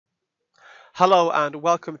Hello and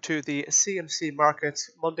welcome to the CMC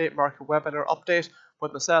Markets Monday Market Webinar Update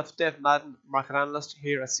with myself, Dave Madden, Market Analyst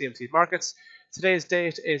here at CMC Markets. Today's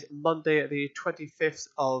date is Monday the 5th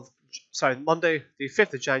of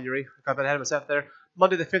January. I got a bit ahead of myself there.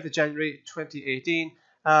 Monday the 5th of January 2018.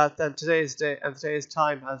 Then today's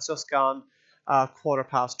time has just gone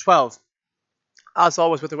 12:15. As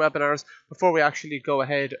always with the webinars, before we actually go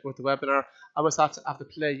ahead with the webinar, I must have to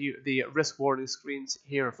play you the risk warning screens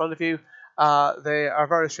here in front of you. They are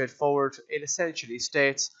very straightforward. It essentially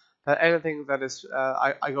states that anything that is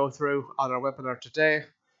I go through on our webinar today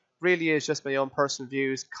really is just my own personal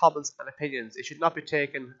views, comments and opinions. It should not be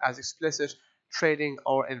taken as explicit trading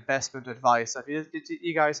or investment advice. So if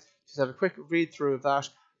you guys just have a quick read through of that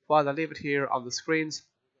while I leave it here on the screens,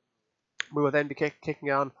 we will then be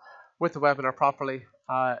kicking on with the webinar properly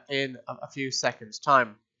in a few seconds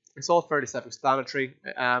time. It's all fairly self-explanatory.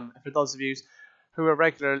 For those of you who are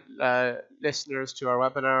regular listeners to our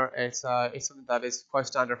webinar, it's something that is quite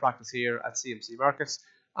standard practice here at CMC Markets,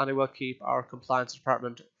 and it will keep our compliance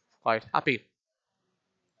department quite happy.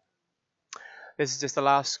 This is just the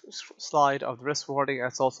last slide of the risk warning.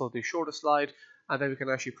 It's also the shortest slide, and then we can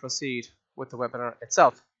actually proceed with the webinar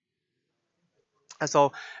itself. And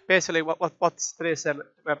so basically what today's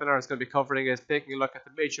webinar is going to be covering is taking a look at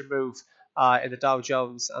the major move in the Dow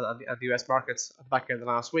Jones and the US markets at the back end of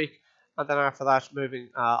the last week. And then after that, moving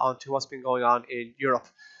on to what's been going on in Europe,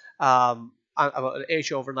 and about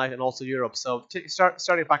Asia overnight and also Europe. So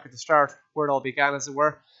starting back at the start, where it all began, as it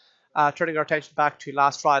were, turning our attention back to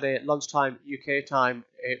last Friday at lunchtime UK time,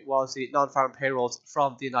 it was the non-farm payrolls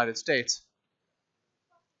from the United States.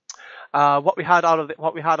 What we had out of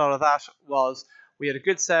that was we had a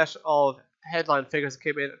good set of headline figures that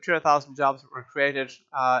came in. 200,000 jobs were created,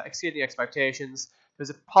 exceeding expectations. There was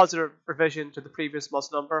a positive revision to the previous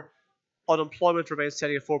month's number. Unemployment remains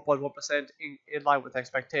steady at 4.1%, in line with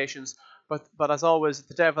expectations. But as always,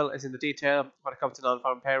 the devil is in the detail when it comes to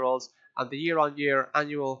non-farm payrolls. And the year-on-year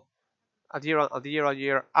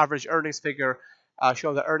average earnings figure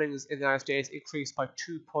showed that earnings in the United States increased by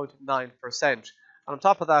 2.9%. And on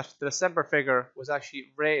top of that, the December figure was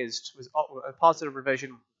actually raised, was a positive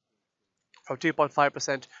revision from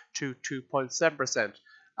 2.5% to 2.7%.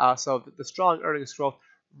 So the strong earnings growth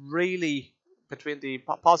really, between the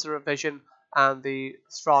positive revision and the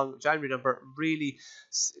strong January number, really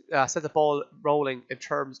set the ball rolling in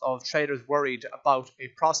terms of traders worried about a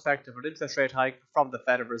prospect of an interest rate hike from the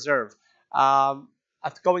Federal Reserve.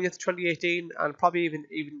 Going into 2018, and probably even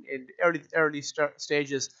in early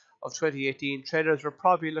stages of 2018, traders were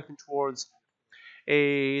probably looking towards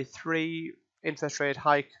a 3 interest rate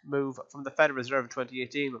hike move from the Federal Reserve in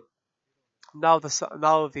 2018. Now the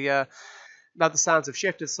sands have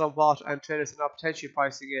shifted somewhat, and traders are now potentially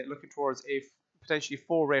pricing it, looking towards a potentially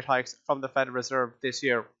 4 rate hikes from the Federal Reserve this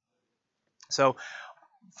year. So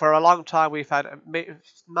for a long time, we've had a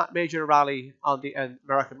major rally on the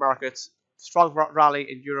American markets, strong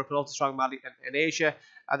rally in Europe, and also strong rally in Asia.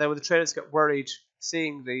 And then when the traders get worried,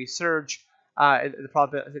 seeing the surge in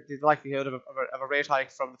the likelihood of a rate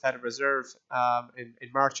hike from the Federal Reserve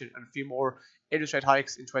in March, and a few more interest rate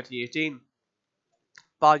hikes in 2018.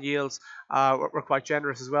 Bond yields were quite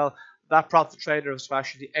generous as well. That prompted traders to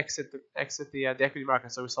actually exit the equity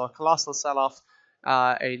market. So we saw a colossal sell-off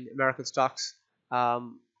in American stocks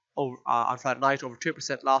on Friday night, over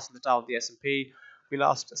 2% loss in the Dow and the S&P. We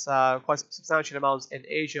lost quite substantial amounts in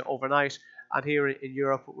Asia overnight, and here in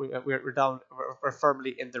Europe we're down. We're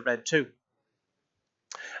firmly in the red too.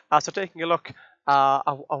 So taking a look at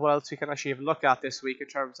what else we can actually have a look at this week in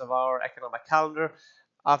terms of our economic calendar.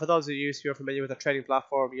 For those of you who are familiar with the trading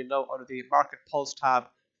platform, you know under the Market Pulse tab,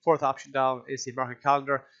 fourth option down is the market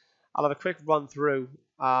calendar. I'll have a quick run through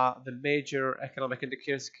the major economic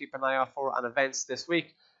indicators to keep an eye out for and events this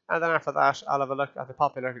week. And then after that, I'll have a look at the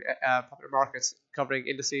popular markets covering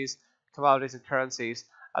indices, commodities and currencies,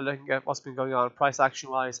 and looking at what's been going on price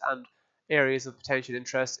action-wise and areas of potential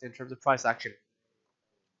interest in terms of price action.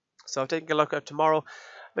 So taking a look at tomorrow,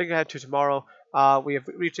 looking ahead to tomorrow, we have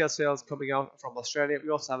retail sales coming out from Australia. We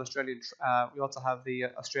also have the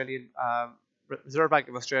Australian Reserve Bank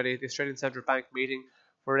of Australia, the Australian Central Bank meeting,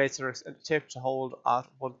 where rates are tipped to hold at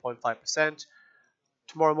 1.5%.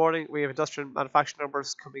 Tomorrow morning, we have industrial manufacturing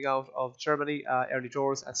numbers coming out of Germany, early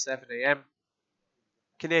doors at 7 a.m.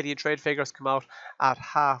 Canadian trade figures come out at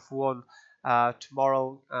 1:30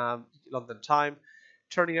 tomorrow, London time.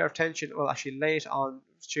 Turning our attention, well, actually late on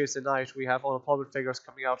Tuesday night, we have unemployment figures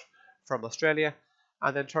coming out from Australia,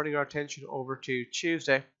 and then turning our attention over to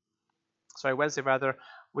Wednesday rather,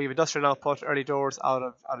 we have industrial output early doors out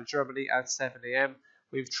of Germany at 7 a.m.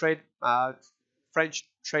 We have trade French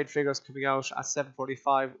trade figures coming out at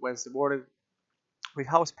 7:45 Wednesday morning. With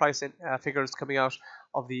house price figures coming out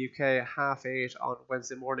of the UK at 7:30 on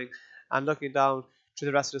Wednesday morning, and looking down to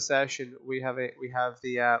the rest of the session, we have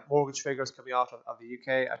the mortgage figures coming out of the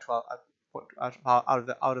UK at 12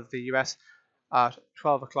 out of the US at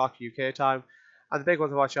 12 o'clock UK time, and the big one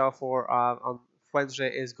to watch out for on Wednesday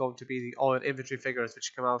is going to be the oil inventory figures,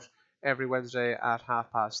 which come out every Wednesday at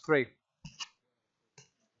 3:30.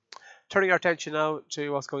 Turning our attention now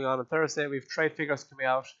to what's going on Thursday, we have trade figures coming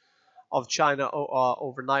out of China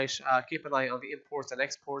overnight. Keep an eye on the imports and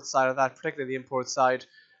exports side of that, particularly the import side.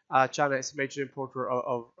 China is a major importer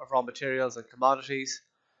of raw materials and commodities,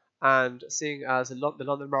 and seeing as the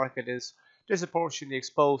London market is disproportionately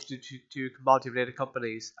exposed to commodity-related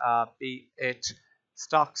companies, be it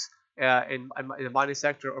stocks in the mining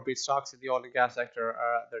sector or be it stocks in the oil and gas sector,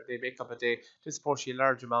 they make up a disproportionately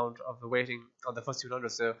large amount of the weighting on the FTSE 100.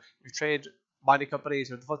 So if you trade mining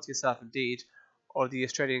companies or the FTSE itself indeed, or the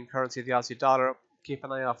Australian currency, the Aussie dollar, keep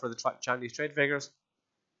an eye out for the Chinese trade figures.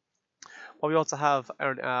 But we also have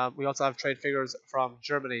trade figures from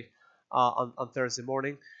Germany on Thursday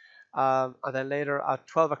morning, and then later at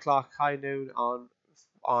 12 o'clock high noon on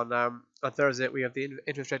Thursday we have the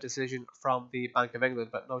interest rate decision from the Bank of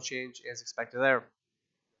England, but no change is expected there.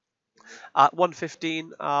 At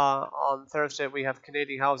 1:15 on Thursday we have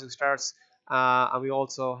Canadian housing starts. And we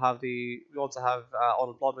also have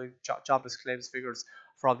unemployment jobless claims figures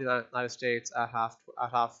from the United States at half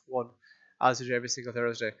one, as we do every single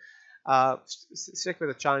Thursday. Sticking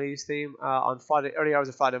with the Chinese theme, on Friday, early hours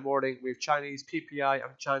of Friday morning, we have Chinese PPI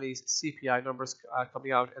and Chinese CPI numbers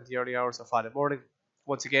coming out in the early hours of Friday morning.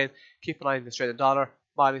 Once again, keep an eye on the Australian dollar,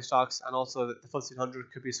 mining stocks, and also the FTSE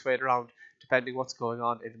 100 could be swayed around depending what's going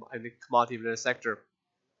on in the commodity-related sector.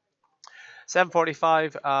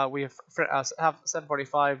 7:45, we have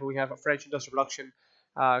 7:45. We have French industrial production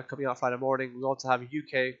coming out Friday morning. We also have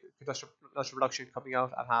UK industrial production coming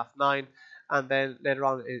out at 9:30, and then later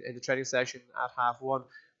on in the trading session at 1:30,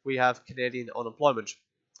 we have Canadian unemployment.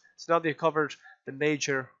 So now they've covered the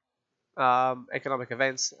major economic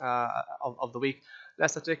events of the week.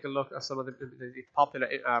 Let's take a look at some of the popular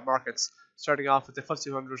markets, starting off with the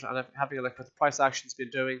FTSE 100 and having a look at the price action's been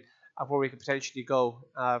doing and where we could potentially go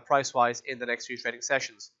price-wise in the next few trading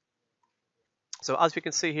sessions. So as we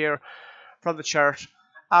can see here from the chart,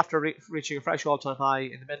 after reaching a fresh all-time high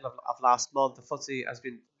in the middle of last month, the FTSE has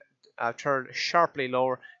been turned sharply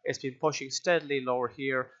lower. It's been pushing steadily lower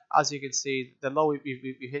here. As you can see, the low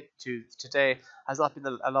we hit to today has not been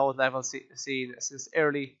a low level seen since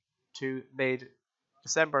early to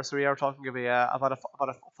mid-December. So we are talking about a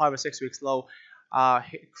 5 or 6 weeks low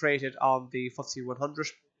created on the FTSE 100.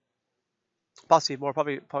 Possibly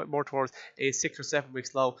probably more towards a 6 or 7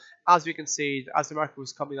 weeks low. As we can see, as the market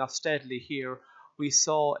was coming off steadily here, we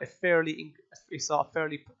saw a fairly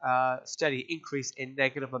steady increase in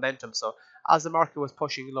negative momentum. So as the market was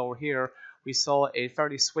pushing lower here, we saw a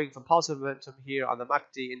fairly swing from positive momentum here on the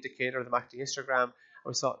MACD indicator, the MACD histogram, and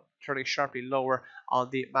we saw it turning sharply lower on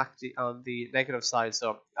the MACD on the negative side.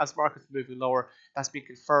 So as markets moving lower, that's been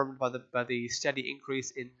confirmed by the steady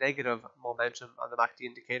increase in negative momentum on the MACD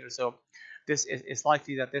indicator. So this is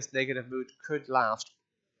likely that this negative mood could last.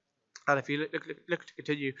 And if you look to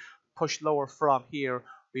continue push lower from here,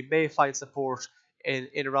 we may find support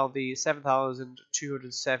in around the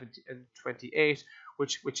 7,228,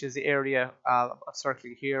 which is the area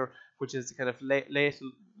circling here, which is the kind of late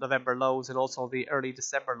November lows and also the early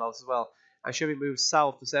December lows as well. And should we move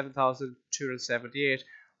south to 7,278,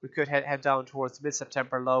 we could head down towards the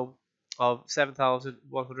mid-September low of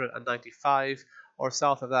 7,195, or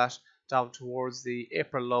south of that down towards the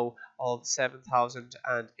April low of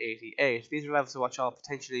 7,088. These are levels to watch out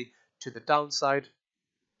potentially to the downside.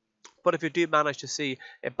 But if you do manage to see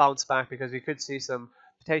a bounce back, because we could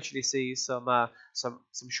potentially see some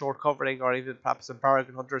short covering or even perhaps some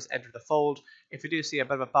bargain hunters enter the fold. If you do see a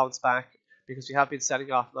bit of a bounce back, because we have been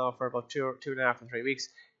selling off now for about 2.5 to 3 weeks,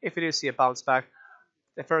 if you do see a bounce back,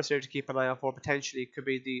 the first area to keep an eye out for potentially could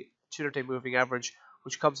be the 200-day moving average,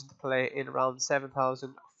 which comes into play in around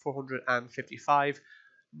 7,455.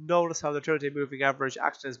 Notice how the 200-day moving average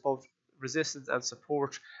acts as both resistance and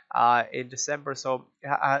support in December, so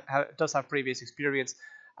it does have previous experience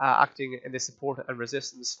acting in this support and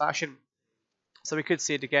resistance fashion. So we could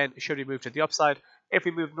see it again should we move to the upside. If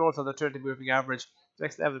we move north on the 200-day moving average, the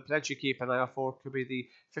next level to potentially keep an eye out for could be the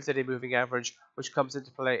 50-day moving average, which comes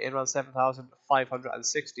into play in around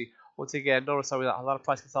 7,560. Once again, notice how we have a lot of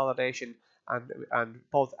price consolidation and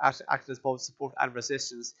both acted as both support and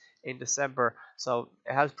resistance in December. So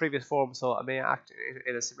it has previous form, so it may act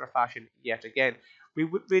in a similar fashion yet again. we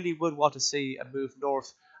really would want to see a move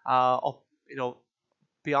north, up,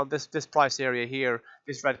 beyond this price area here,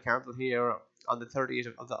 this red candle here on the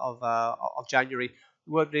 30th of January.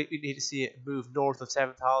 We would need to see it move north of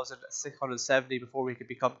 7,670 before we can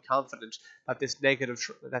become confident that this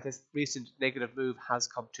recent negative move has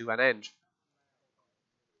come to an end.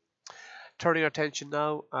 Turning our attention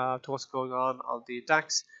now to what's going on the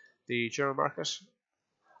DAX, the German market,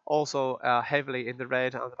 also heavily in the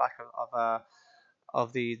red on the back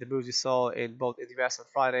of the moves we saw in both in the US on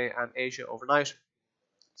Friday and Asia overnight.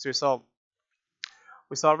 So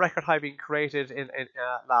we saw a record high being created in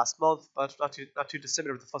last month, but not too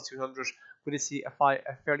dissimilar with the FTSE 100. We did see a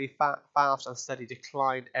fairly fast and steady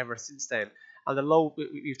decline ever since then. And the low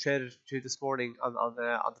we've traded to this morning on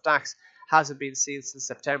the DAX hasn't been seen since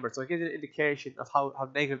September. So it gives you an indication of how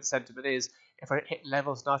negative the sentiment is if we're hitting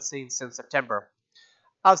levels not seen since September.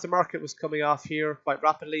 As the market was coming off here quite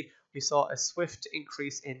rapidly, we saw a swift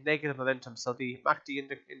increase in negative momentum. So the MACD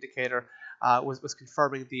indicator was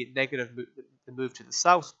confirming the negative the move to the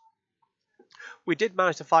south. We did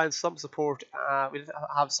manage to find some support. We did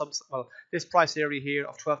have this price area here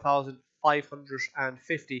of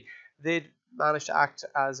 12,550 did manage to act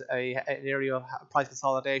as an area of price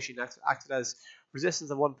consolidation, acted as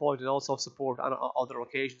resistance at one point and also support on other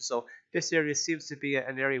occasions. So this area seems to be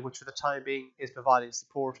an area which for the time being is providing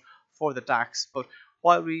support for the DAX. But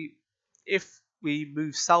if we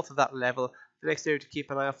move south of that level, the next area to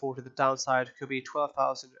keep an eye out for to the downside could be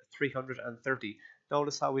 12,330.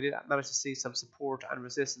 Notice how we did manage to see some support and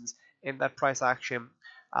resistance in that price action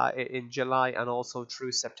in July and also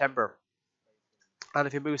through September. And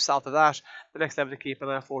if you move south of that, the next level to keep an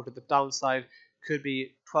eye for to the downside could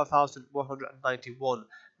be 12,191.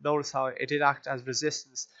 Notice how it did act as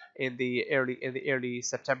resistance in the early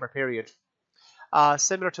September period.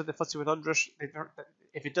 Similar to the FTSE 100,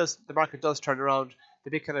 if the market does turn around,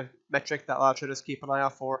 the big kind of metric that a lot of traders keep an eye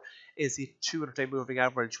out for is the 200-day moving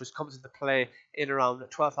average, which comes into play in around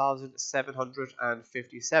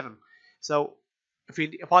 12,757. So if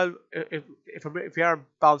we are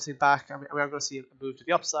bouncing back and we are going to see a move to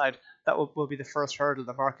the upside, that will be the first hurdle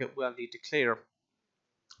the market will need to clear.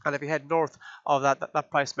 And if you head north of that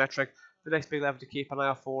price metric, the next big level to keep an eye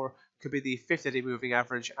out for could be the 50-day moving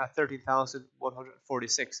average at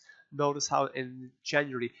 13,146. Notice how in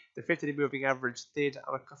January the 50-day moving average did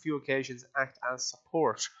on a few occasions act as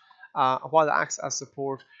support. While it acts as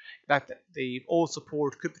support, that the old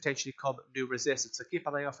support could potentially come new resistance. So keep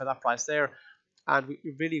an eye out for that price there. And we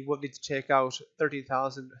really would need to take out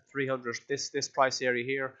 13,300, this price area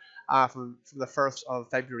here, from the 1st of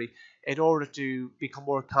February, in order to become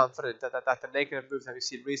more confident that the negative move that we've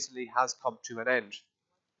seen recently has come to an end.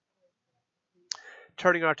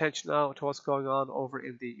 Turning our attention now to what's going on over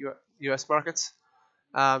in the US markets.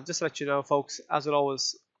 Just to let you know, folks, as it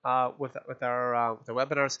always with our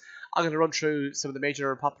webinars, I'm going to run through some of the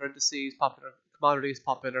major popular indices, popular commodities,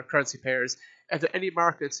 popular currency pairs. If there are any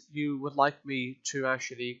markets you would like me to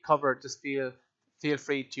actually cover, just feel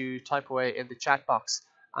free to type away in the chat box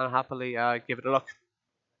and I'll happily give it a look.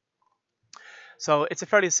 So it's a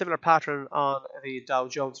fairly similar pattern on the Dow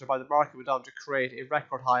Jones, whereby the market went on to create a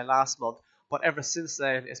record high last month, but ever since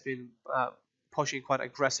then it's been pushing quite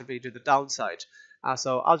aggressively to the downside.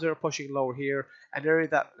 So as we're pushing lower here, an area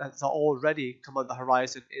that's already come on the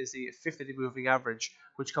horizon is the 50-day moving average,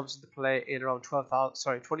 which comes into play in around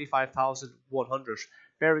 25,100.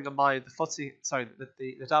 Bearing in mind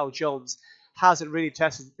the Dow Jones hasn't really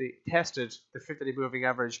tested the 50-day moving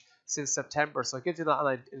average since September, so it gives you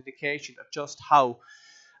an indication of just how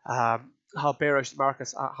bearish the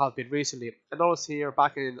markets have been recently. And notice here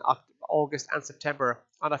back in August and September,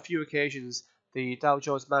 on a few occasions, the Dow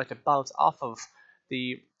Jones managed to bounce off of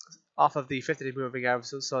the 50-day moving average,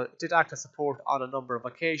 so it did act as support on a number of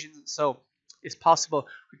occasions. So it's possible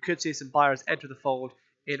we could see some buyers enter the fold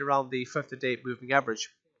in around the 50-day moving average.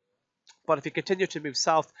 But if you continue to move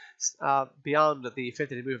south beyond the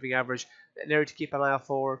 50-day moving average, an area to keep an eye out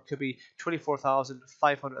for could be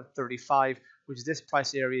 24,535, which is this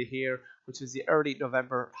price area here, which is the early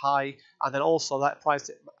November high, and then also that price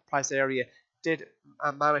area did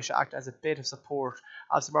manage to act as a bit of support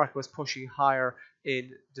as the market was pushing higher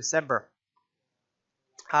in December.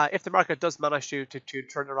 If the market does manage to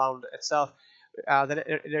turn around itself, then an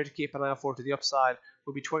area to keep an eye out for to the upside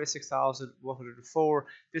will be 26,104.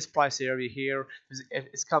 This price area here is a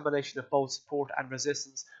combination of both support and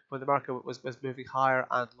resistance when the market was moving higher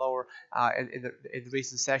and lower in the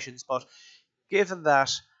recent sessions. But given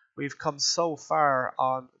that we've come so far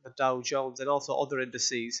on the Dow Jones and also other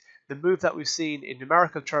indices, the move that we've seen in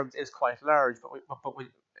numerical terms is quite large, but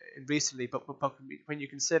recently, but when you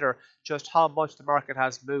consider just how much the market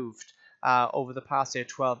has moved over the past, say,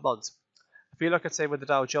 12 months. If you look at, say, where the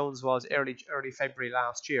Dow Jones was early February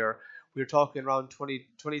last year, we were talking around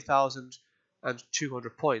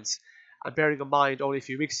 20,200 points. And bearing in mind, only a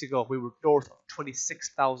few weeks ago, we were north of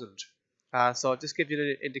 26,000. So just give you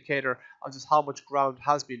an indicator of just how much ground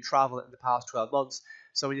has been traveled in the past 12 months.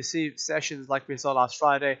 So when you see sessions like we saw last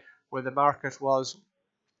Friday, where the market was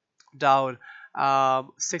down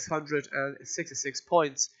 666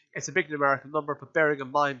 points, it's a big numerical number, but bearing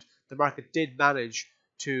in mind the market did manage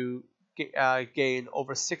to gain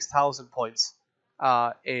over 6,000 points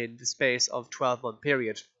in the space of 12-month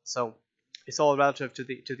period. So it's all relative to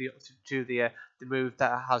the move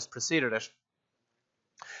that has preceded it.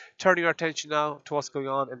 Turning our attention now to what's going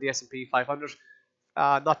on in the S&P 500.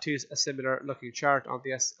 Not too a similar looking chart on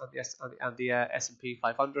the S&P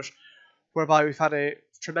 500, whereby we've had a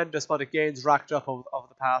tremendous amount of gains racked up over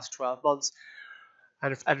the past 12 months,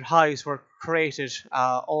 and highs were created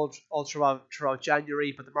all throughout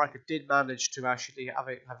January, but the market did manage to actually have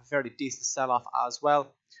a fairly decent sell-off as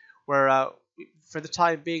well, where for the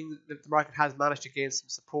time being the market has managed to gain some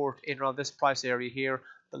support in around this price area here,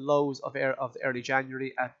 the lows of early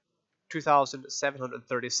January at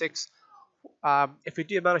 2,736. If we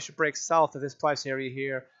do manage to break south of this price area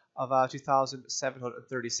here of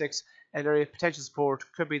 2,736, an area of potential support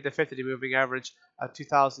could be the 50-day moving average at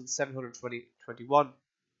 2,721,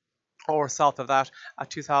 or south of that at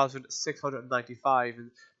 2,695.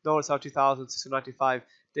 And notice how 2,695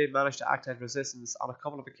 did manage to act as resistance on a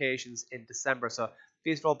couple of occasions in December. So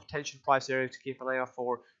these are all potential price areas to keep an eye out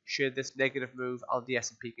for should this negative move on the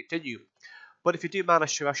S&P continue. But if you do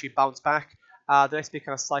manage to actually bounce back, the next big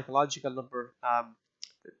kind of psychological number,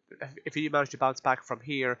 if you do manage to bounce back from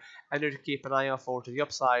here, and to keep an eye out for to the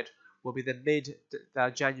upside, will be the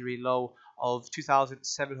mid-January low of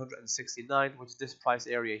 2,769, which is this price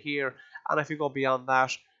area here. And if you go beyond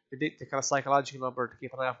that, the kind of psychological number to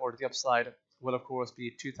keep an eye out for to the upside will, of course,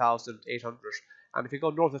 be 2,800. And if you go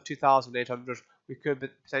north of 2,800, we could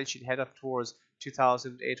potentially head up towards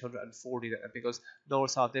 2,840, because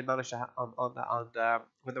notice how they managed to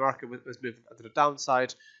when the market was moving to the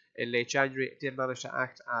downside in late January, it did manage to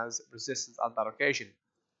act as resistance on that occasion.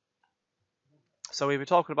 So we've been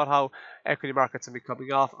talking about how equity markets have been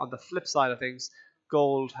coming off. On the flip side of things,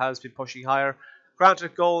 gold has been pushing higher.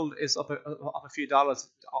 Granted, gold is up a few dollars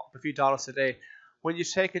today. When you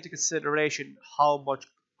take into consideration how much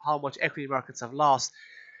equity markets have lost,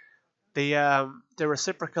 the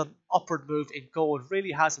reciprocal upward move in gold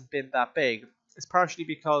really hasn't been that big. It's partially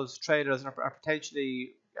because traders are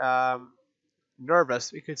potentially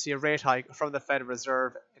nervous. We could see a rate hike from the Federal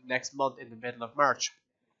Reserve next month in the middle of March.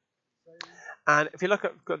 And if you look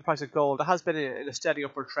at the price of gold, it has been in a steady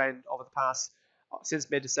upward trend over the past, since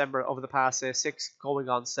mid-December, over the past 6 going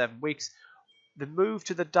on 7 weeks. The move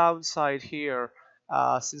to the downside here,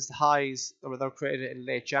 since the highs that were created in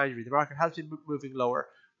late January, the market has been moving lower.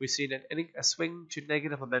 We've seen a swing to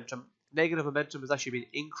negative momentum. Negative momentum has actually been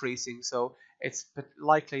increasing, so it's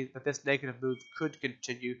likely that this negative move could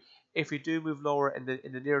continue. If we do move lower in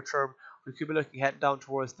the near term, we could be looking heading down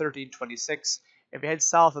towards 1326. If we head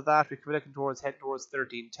south of that, we could be looking towards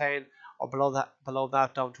 1310, or below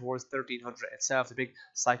that down towards 1300 itself, a big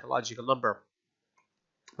psychological number.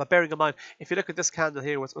 But bearing in mind, if you look at this candle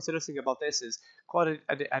here, what's interesting about this is quite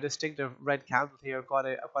a distinctive red candle here, quite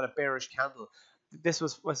a bearish candle. This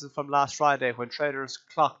was from last Friday, when traders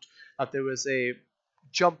clocked that there was a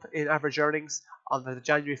jump in average earnings on the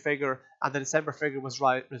January figure, and the December figure was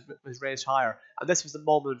raised higher. And this was the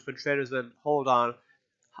moment when traders went, hold on,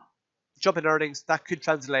 jump in earnings, that could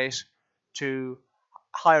translate to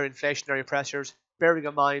higher inflationary pressures. Bearing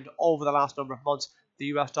in mind, over the last number of months, the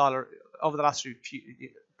US dollar, over the last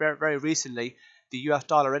very recently, the US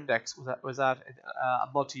dollar index was at a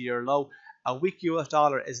multi-year low. A weak US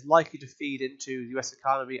dollar is likely to feed into the US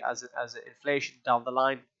economy as inflation down the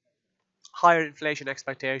line. Higher inflation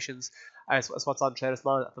expectations is what's on traders'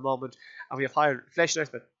 mind at the moment, and we have higher inflation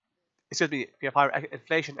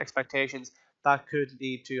expectations that could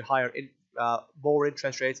lead to more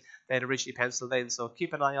interest rates than originally penciled in. So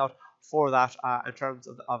keep an eye out for that in terms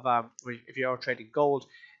of if you are trading gold.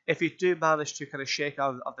 If you do manage to kind of shake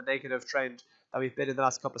out of the negative trend that we've been in the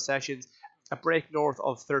last couple of sessions, a break north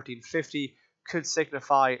of 1350 could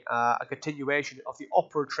signify a continuation of the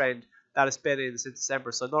upward trend that has been in since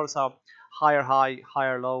December. So notice how higher high,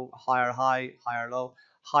 higher low, higher high, higher low,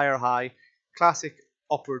 higher high, classic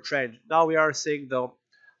upward trend. Now we are seeing though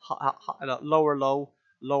lower low,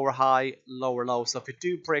 lower high, lower low. So if it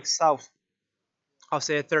do break south, I'll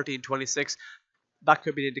say 1326, that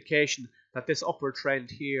could be an indication that this upward trend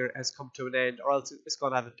here has come to an end, or else it's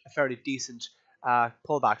going to have a fairly decent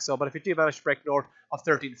pullback. So, but if you do manage to break north of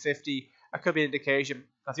 1350, it could be an indication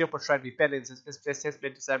that the upward trend we've been in since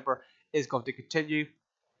mid-December is going to continue.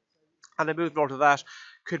 And a move north of that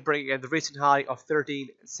could bring in the recent high of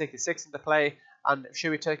 1366 into play. And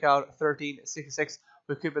should we take out 1366,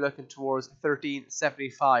 we could be looking towards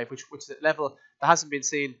 1375, which is a level that hasn't been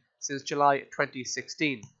seen since July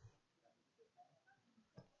 2016.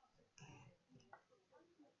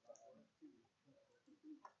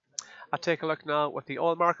 I'll take a look now with the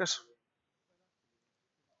oil market.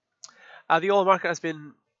 The oil market has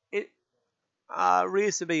been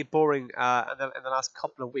reasonably boring in the last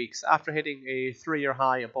couple of weeks. After hitting a 3-year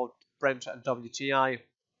high of both Brent and WTI,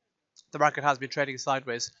 the market has been trading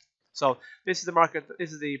sideways. So this is the market.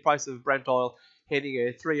 This is the price of Brent oil hitting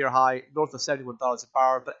a 3-year high north of $71 a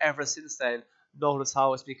barrel. But ever since then, notice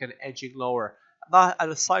how it's been kind of edging lower. Not a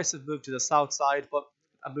decisive move to the south side, but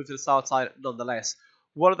a move to the south side nonetheless.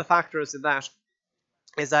 One of the factors in that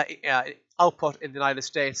is that output in the United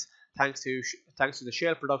States, thanks to the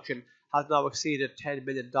shale production, has now exceeded $10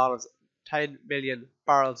 million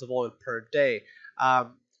barrels of oil per day.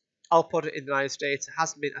 Output in the United States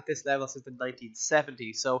hasn't been at this level since the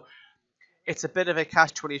 1970s, so it's a bit of a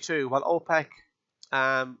catch-22. While OPEC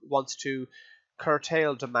wants to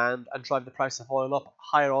curtail demand and drive the price of oil up,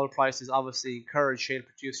 higher oil prices obviously encourage shale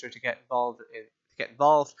producers to get involved,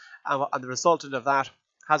 and the resultant of that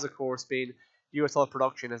has, of course, been U.S. oil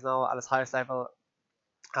production is now at its highest level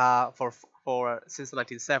for since the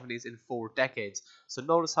 1970s in 4 decades. So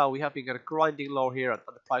notice how we have been kind of grinding low here on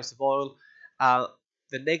the price of oil.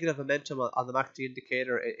 The negative momentum on the MACD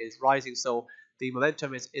indicator is rising, so the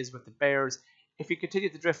momentum is with the bears. If we continue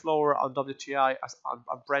to drift lower on WTI, on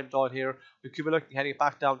Brent oil here, we could be looking heading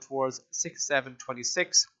back down towards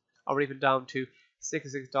 67.26, or even down to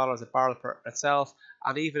 $66 a barrel per itself.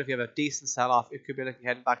 And even if you have a decent sell-off, it could be looking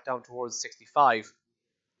heading back down towards 65.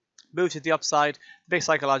 Move to the upside, the big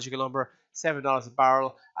psychological number, $7 a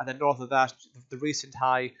barrel, and then north of that, the recent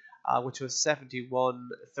high, which was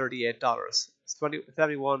 $71.38. It's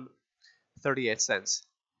 71.38 cents.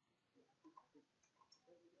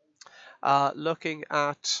 Looking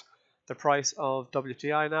at the price of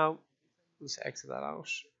WTI now, let's exit that out.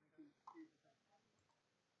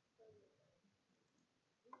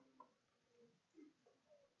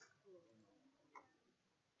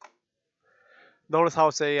 Notice how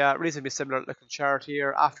it's a reasonably similar looking chart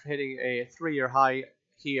here. After hitting a 3-year high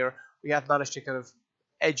here, we have managed to kind of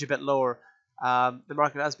edge a bit lower. The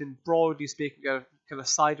market has been, broadly speaking, kind of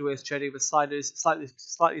sideways trading, but slightly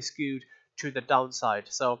skewed to the downside.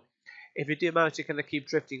 So if we do manage to kind of keep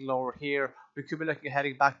drifting lower here, we could be looking at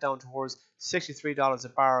heading back down towards $63 a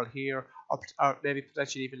barrel here, or maybe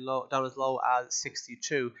potentially even down as low as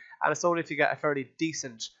 62. And it's only if you get a fairly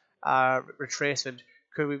decent retracement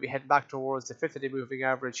could we be heading back towards the 50-day moving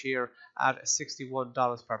average here at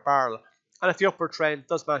 $61 per barrel. And if the upward trend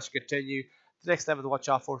does manage to continue, the next level to watch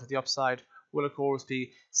out for to the upside will of course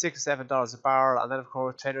be $67 a barrel, and then of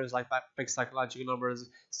course traders like that big psychological numbers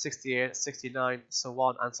 68, 69, so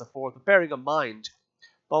on and so forth. But bearing in mind,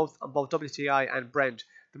 both WTI and Brent,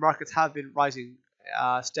 the markets have been rising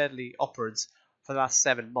steadily upwards for the last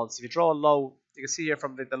 7 months. If you draw a low, you can see here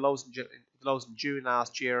from the lows in June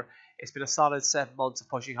last year, it's been a solid 7 months of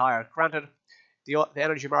pushing higher. Granted, the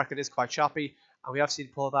energy market is quite choppy, and we have seen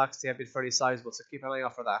pullbacks. They have been fairly sizable, so keep an eye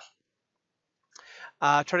out for that.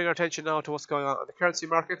 Turning our attention now to what's going on in the currency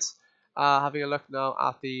markets. Having a look now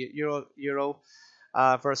at the euro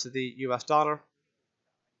versus the US dollar.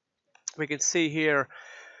 We can see here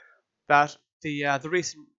that the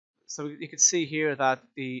recent, so you can see here that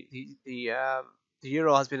the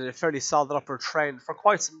euro has been in a fairly solid upward trend for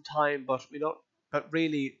quite some time, but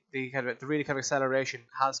really the kind of acceleration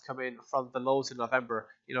has come in from the lows in November.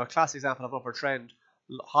 You know, a classic example of upward trend: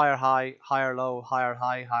 higher high, higher low, higher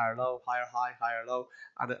high, higher low, higher high, higher low,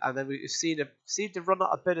 and then we've seen to run out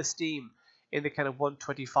a bit of steam in the kind of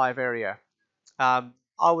 125 area. The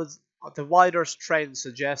wider trend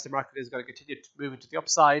suggests the market is going to continue to move into the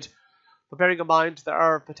upside, but bearing in mind there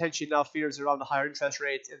are potentially now fears around the higher interest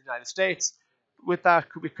rates in the United States. With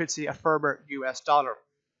that, we could see a firmer US dollar.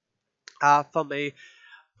 From a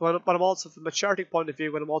charting point of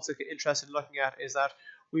view, what I'm also interested in looking at is that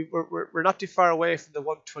we're not too far away from the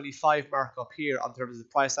 125 mark up here in terms of the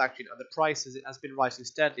price action, and the price has been rising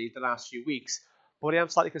steadily the last few weeks. But what I am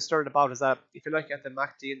slightly concerned about is that if you look at the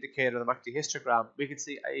MACD indicator, the MACD histogram, we can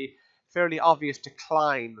see a fairly obvious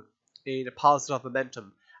decline in a positive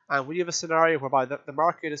momentum. And when you have a scenario whereby the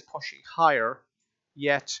market is pushing higher,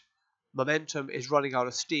 yet momentum is running out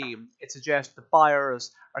of steam, it suggests the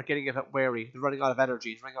buyers are getting a bit wary. They're running out of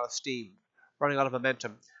energy, running out of steam, running out of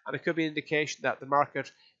momentum. And it could be an indication that the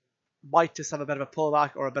market might just have a bit of a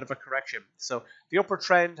pullback or a bit of a correction. So the upward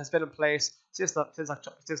trend has been in place since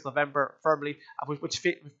November firmly, which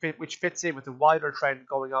fits in with the wider trend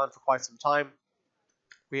going on for quite some time.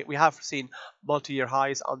 We have seen multi-year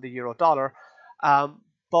highs on the euro dollar,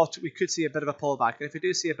 but we could see a bit of a pullback. And if we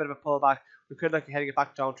do see a bit of a pullback, we could look at heading it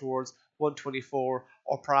back down towards 124,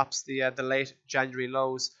 or perhaps the late January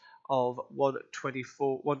lows of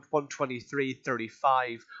 124,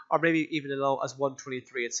 123.35, or maybe even as low as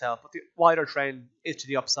 123 itself. But the wider trend is to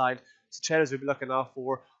the upside. So traders will be looking out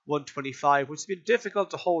for 125, which has been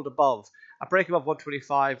difficult to hold above. A break above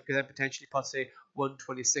 125 could then potentially put, say,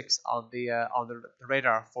 126 on the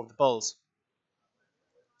radar for the bulls.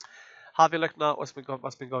 Have a look now at what's been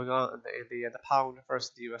going on in the pound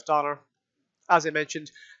versus the US dollar. As I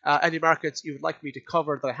mentioned, any markets you would like me to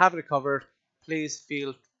cover that I haven't covered, please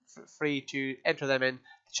feel free to enter them in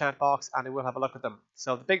the chat box and I will have a look at them.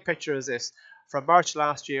 So the big picture is this. From March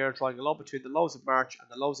last year, drawing a low between the lows of March and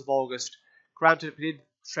the lows of August. Granted, we did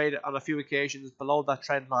trade on a few occasions below that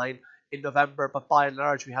trend line in November, but by and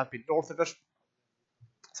large we have been north of it.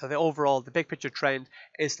 So the big picture trend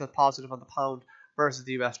is still positive on the pound versus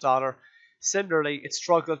the US dollar. Similarly, it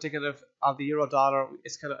struggled to kind of on the euro dollar.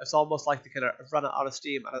 It's almost like they kind of run out of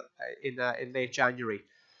steam in late January.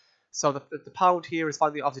 So the pound here is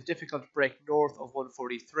finding it obviously difficult to break north of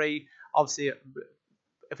 143. Obviously,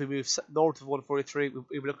 if we move north of 143, we'll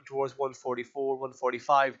be looking towards 144,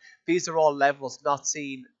 145. These are all levels not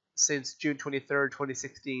seen since June 23rd,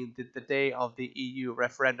 2016, the day of the EU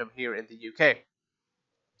referendum here in the UK.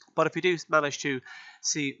 But if we do manage to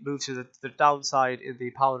see moves to the downside in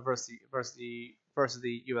the pound versus the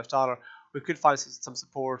US dollar, we could find some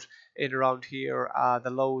support in around here, the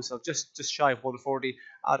lows of just shy of 140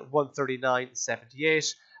 at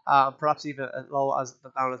 139.78. Perhaps even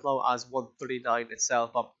down as low as 139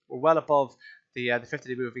 itself, but we're well above the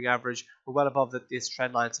 50-day moving average. We're well above this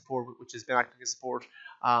trend line support, which has been acting as support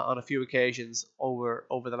on a few occasions over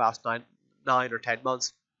the last 9 or 10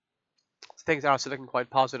 months. So things are still looking quite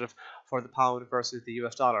positive for the pound versus the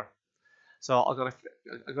US dollar. So I'm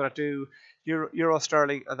gonna do euro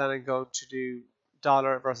sterling, and then I'm going to do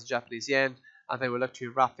dollar versus Japanese yen, and then we'll look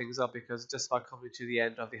to wrap things up because it's just about coming to the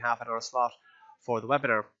end of the half an hour slot for the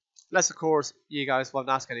webinar. Unless of course you guys want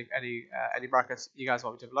to ask any markets you guys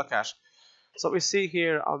want me to have a look at. So what we see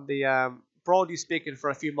here on the broadly speaking, for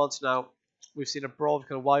a few months now, we've seen a broad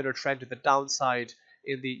kind of wider trend to the downside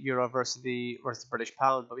in the euro versus the British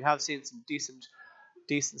pound, but we have seen some decent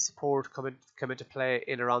support come into play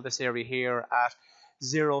in around this area here at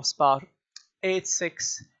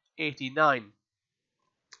 0.8689.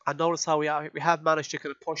 And notice how we have managed to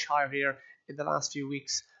kind of push higher here in the last few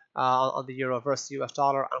weeks on the euro versus the US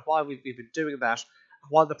dollar, and while we've been doing that,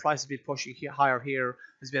 while the price has been pushing higher here,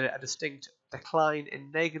 there's been a distinct decline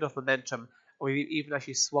in negative momentum. We've even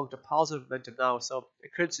actually swung to positive momentum now, so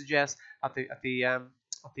it could suggest that the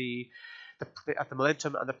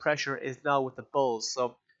momentum and the pressure is now with the bulls.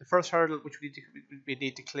 So the first hurdle which we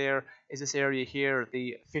need to clear is this area here,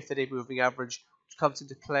 the 50-day moving average, which comes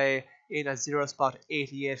into play in at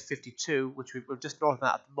 0.8852, which we're just north of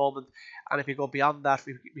that at the moment. And if we go beyond that,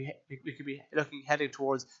 we could be heading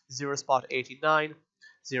towards 0.8900,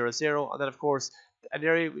 and then of course an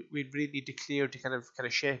area we really need to clear to kind of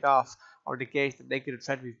shake off or negate the negative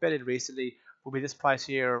trend we've been in recently will be this price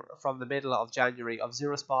here from the middle of January of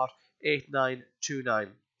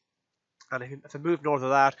 0.8929. And if we move north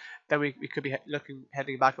of that, then we could be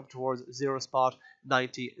heading back up towards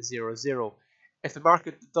 0.9000. If the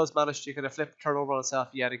market does manage to kind of turn over on itself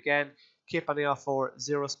yet again, keep an eye out for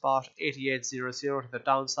 0.8800 to the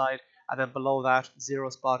downside, and then below that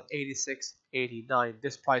 0.8689.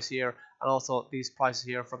 This price here, and also these prices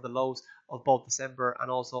here from the lows of both December and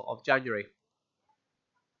also of January.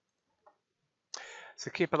 So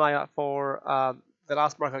keep an eye out for the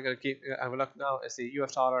last market I'm going to have a look now is the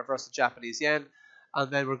US dollar versus Japanese yen,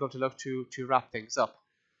 and then we're going to look to wrap things up.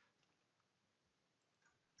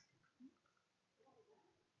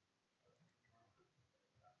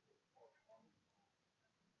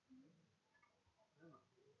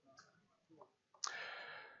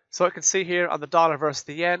 So I can see here on the dollar versus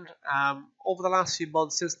the yen, over the last few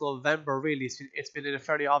months since November, really, it's been in a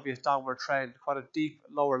fairly obvious downward trend. Quite a deep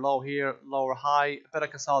lower low here, lower high, a bit of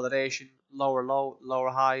consolidation, lower low, lower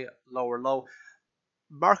high, lower low.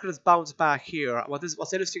 Market has bounced back here. What's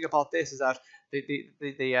interesting about this is that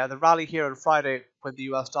the rally here on Friday when the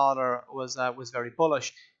US dollar was very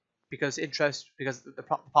bullish, because the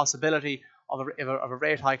possibility of a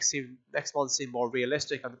rate hike next month seem more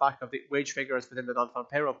realistic on the back of the wage figures within the non-farm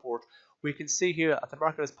payroll report. We can see here that the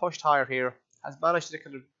market has pushed higher here, has managed to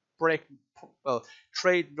kind of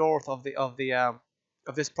trade north of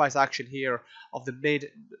this price action here of the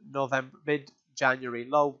mid January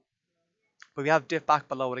low, but we have dipped back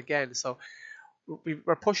below it again. So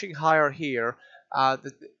we're pushing higher here.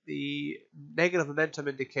 The negative momentum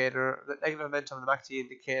indicator, the negative momentum of the MACD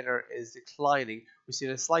indicator is declining. We've seen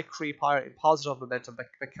a slight creep higher in positive momentum, but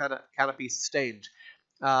cannot be sustained.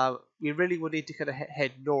 We really would need to kind of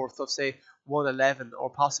head north of, say, 111 or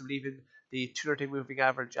possibly even the 200-day moving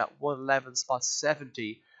average at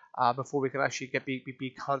 111.70 before we can actually be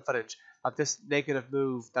confident that this negative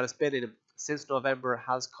move that has been in since November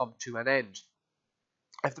has come to an end.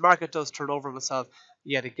 If the market does turn over on itself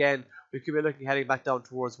yet again, we could be looking heading back down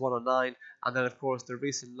towards 109, and then of course the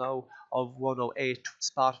recent low of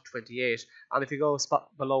 108.28. And if you go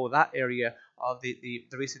below that area of the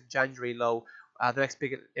recent January low, the next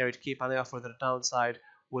big area to keep an eye out for the downside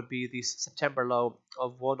would be the September low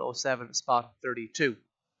of 107.32.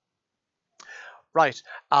 Right,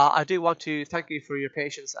 I do want to thank you for your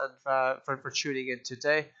patience and for tuning in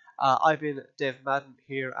today. I've been Dave Madden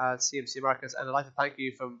here at CMC Markets, and I'd like to thank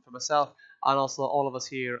you for myself and also all of us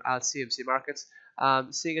here at CMC Markets.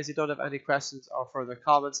 Seeing as you don't have any questions or further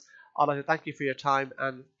comments, I'd like to thank you for your time,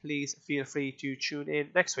 and please feel free to tune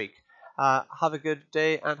in next week. Have a good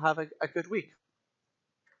day and have a good week.